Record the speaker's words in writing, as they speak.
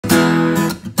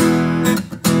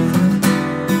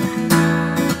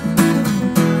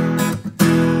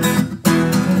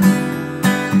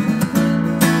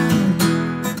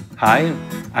Hi,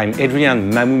 I'm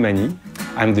Adrien Mamou-Mani.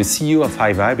 I'm the CEO of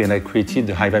HyVibe and I created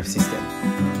the HyVibe System.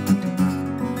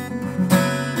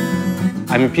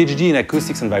 I'm a PhD in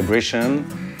acoustics and vibration,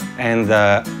 and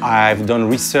I've done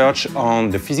research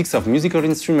on the physics of musical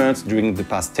instruments during the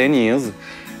past 10 years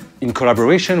in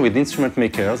collaboration with instrument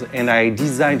makers, and I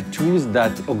designed tools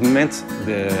that augment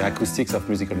the acoustics of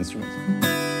musical instruments.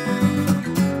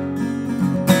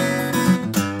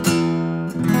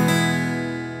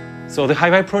 So the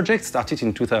HyVibe project started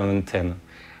in 2010.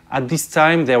 At this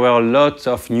time, there were a lot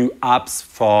of new apps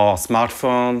for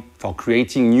smartphone, for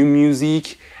creating new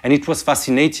music, and it was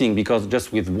fascinating because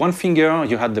just with one finger,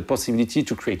 you had the possibility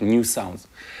to create new sounds.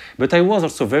 But I was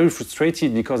also very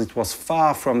frustrated because it was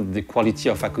far from the quality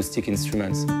of acoustic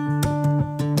instruments.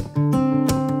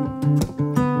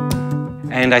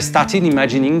 And I started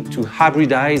imagining to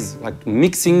hybridize, like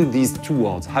mixing these two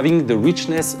worlds, having the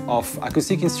richness of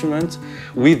acoustic instruments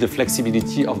with the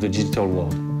flexibility of the digital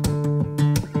world.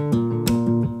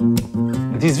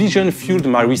 This vision fueled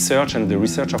my research and the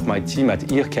research of my team at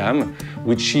IRCAM,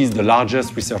 which is the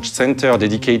largest research center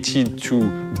dedicated to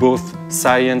both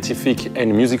scientific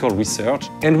and musical research.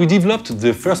 And we developed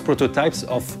the first prototypes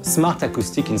of smart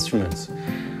acoustic instruments,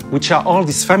 which are all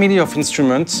this family of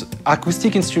instruments,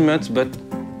 acoustic instruments, but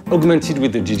augmented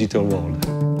with the digital world.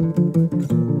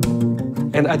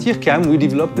 And at IRCAM, we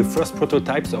developed the first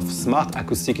prototypes of smart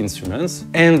acoustic instruments.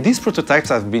 And these prototypes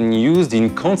have been used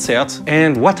in concerts.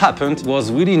 And what happened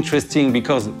was really interesting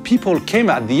because people came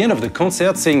at the end of the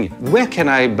concert saying, where can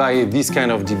I buy these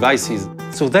kind of devices?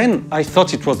 So then I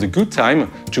thought it was a good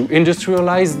time to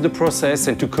industrialize the process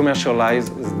and to commercialize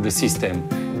the system.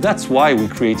 That's why we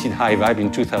created HyVibe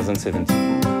in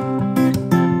 2017.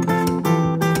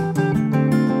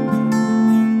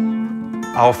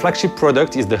 Our flagship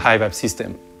product is the HyVibe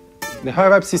System. The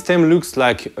HyVibe System looks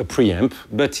like a preamp,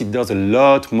 but it does a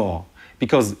lot more.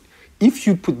 Because if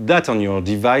you put that on your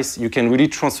device, you can really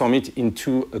transform it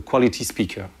into a quality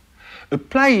speaker.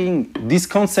 Applying this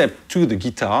concept to the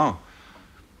guitar,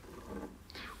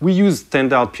 we use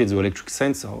standard piezoelectric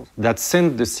sensors that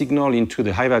send the signal into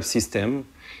the HyVibe System,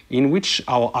 in which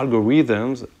our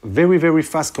algorithms, very, very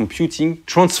fast computing,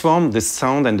 transform the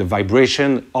sound and the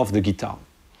vibration of the guitar.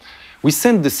 We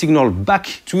send the signal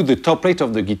back to the top plate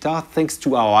of the guitar thanks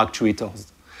to our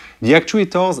actuators. The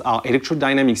actuators are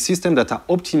electrodynamic systems that are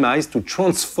optimized to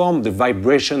transform the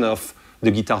vibration of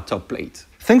the guitar top plate.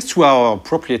 Thanks to our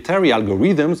proprietary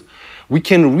algorithms, we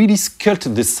can really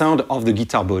sculpt the sound of the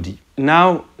guitar body.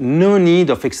 Now, no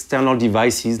need of external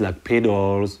devices like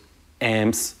pedals,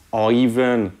 amps, or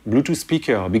even Bluetooth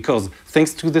speaker, because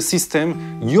thanks to the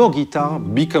system, your guitar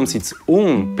becomes its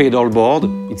own pedal board,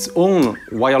 its own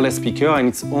wireless speaker, and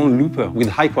its own looper with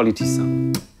high quality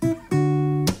sound.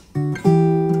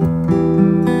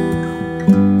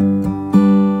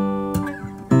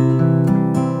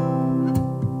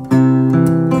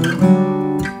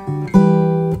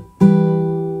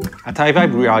 At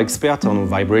HyVibe, we are experts on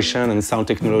vibration and sound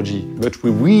technology, but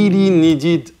we really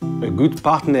needed a good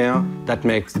partner that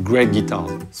makes great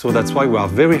guitars. So that's why we are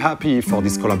very happy for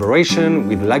this collaboration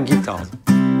with Lâg Guitars.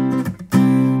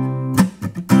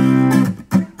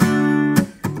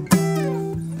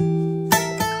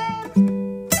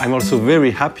 I'm also very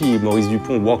happy Maurice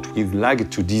Dupont worked with Lâg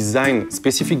to design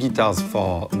specific guitars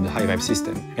for the HyVibe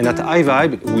system. And at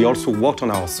HyVibe, we also worked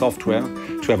on our software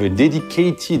to have a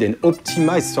dedicated and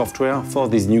optimized software for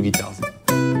these new guitars.